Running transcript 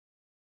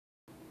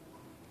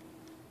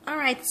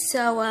Alright,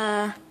 so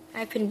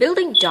I've been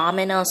building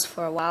dominoes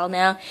for a while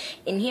now,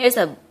 and here's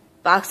a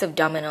box of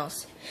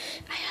dominoes.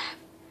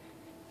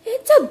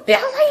 It's a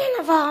billion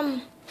of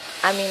them!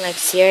 I mean, like,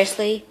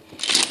 seriously?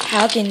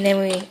 How can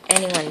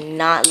anyone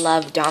not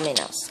love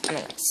dominoes? I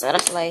mean, like,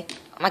 seriously?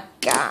 Oh my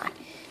god.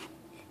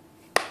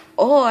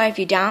 Or if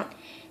you don't,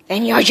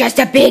 then you're just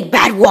a big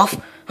bad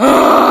wolf!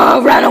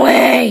 Oh, run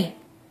away!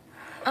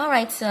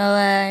 Alright, so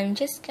I'm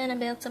just gonna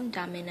build some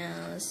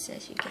dominoes,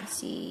 as you can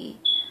see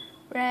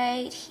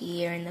right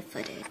here in the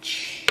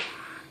footage.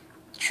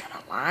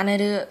 Trying to line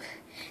it up.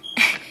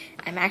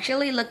 I'm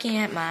actually looking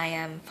at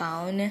my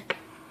phone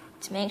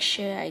to make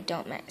sure I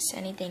don't mess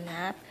anything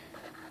up.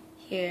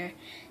 Here,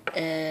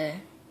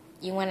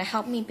 you wanna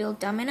help me build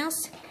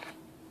dominoes?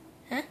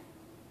 Huh?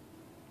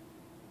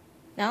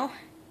 No?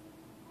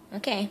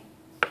 Okay.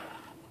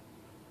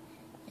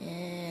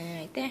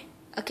 Right there.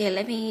 Okay,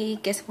 let me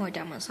get some more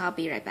dominoes. I'll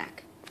be right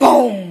back.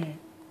 Boom!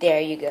 There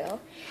you go.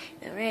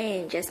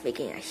 Alright, just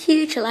making a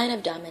huge line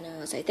of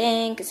dominoes. I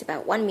think it's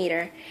about 1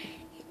 meter.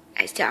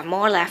 I still have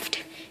more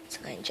left. So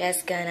I'm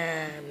just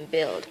gonna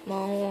build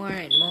more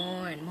and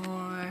more and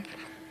more.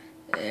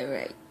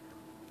 Alright.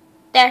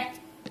 There.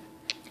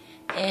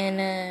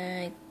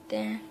 And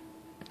there.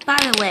 By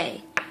the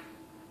way,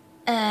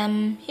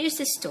 here's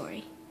the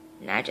story.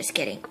 Nah, just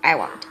kidding. I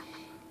won't.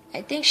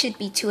 I think should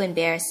be too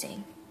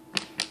embarrassing.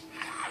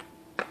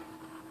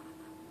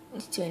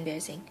 It's too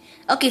embarrassing.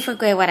 Okay,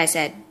 forget what I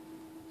said.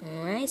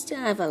 I still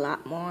have a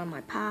lot more in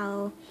my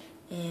pile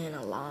and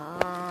a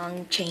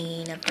long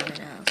chain of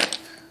dominoes.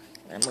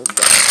 I'm gonna move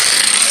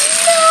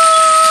this. No!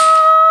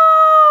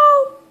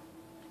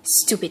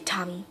 Stupid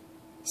Tommy.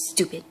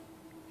 Stupid.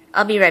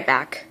 I'll be right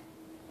back.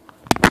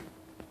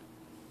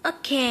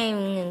 Okay,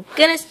 I'm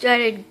gonna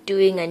start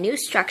doing a new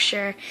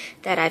structure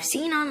that I've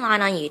seen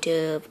online on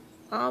YouTube.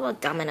 All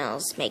about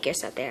dominoes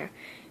makers out there.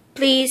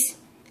 Please,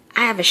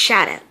 I have a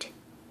shout out.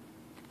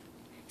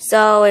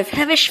 So if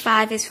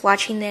Heavish5 is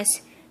watching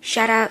this,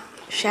 shout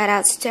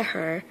outs to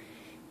her,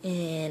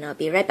 and I'll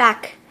be right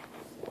back.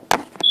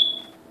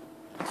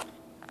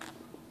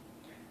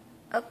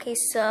 Okay,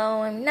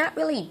 so I'm not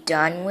really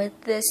done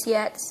with this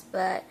yet,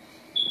 but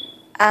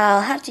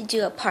I'll have to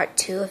do a part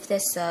 2 of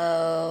this,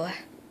 so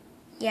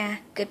yeah,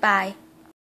 goodbye.